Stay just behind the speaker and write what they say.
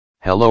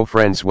Hello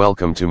friends,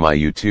 welcome to my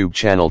YouTube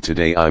channel.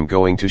 Today I'm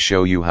going to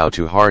show you how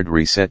to hard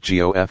reset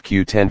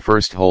F10Q.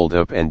 First hold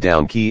up and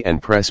down key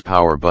and press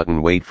power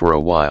button, wait for a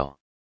while.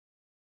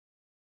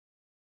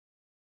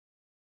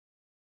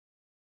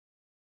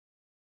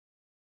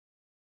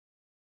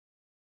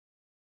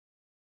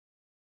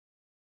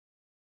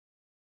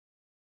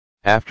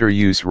 After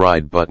use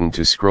right button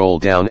to scroll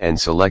down and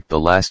select the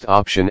last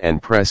option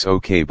and press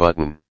OK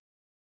button.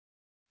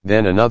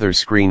 Then another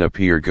screen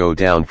appear, go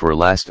down for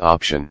last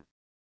option.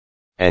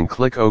 And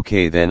click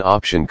OK, then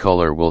option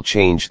color will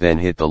change, then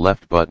hit the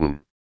left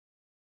button.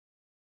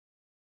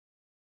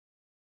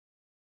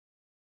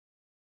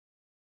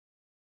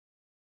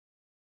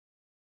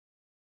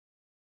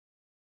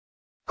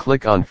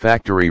 Click on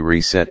factory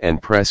reset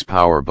and press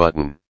power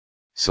button.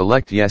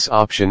 Select yes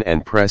option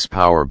and press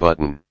power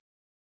button.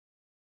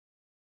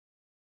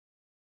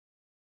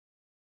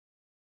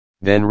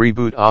 Then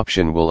reboot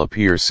option will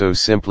appear, so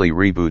simply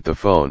reboot the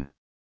phone.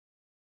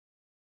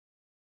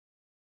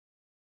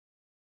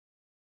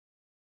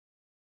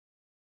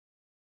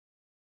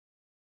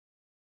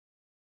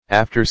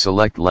 After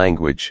select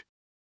language.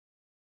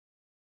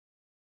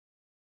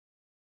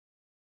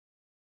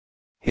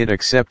 Hit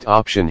accept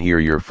option. Here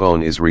your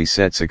phone is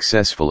reset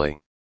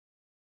successfully.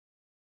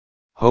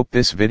 Hope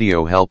this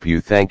video help you.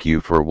 Thank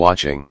you for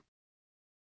watching.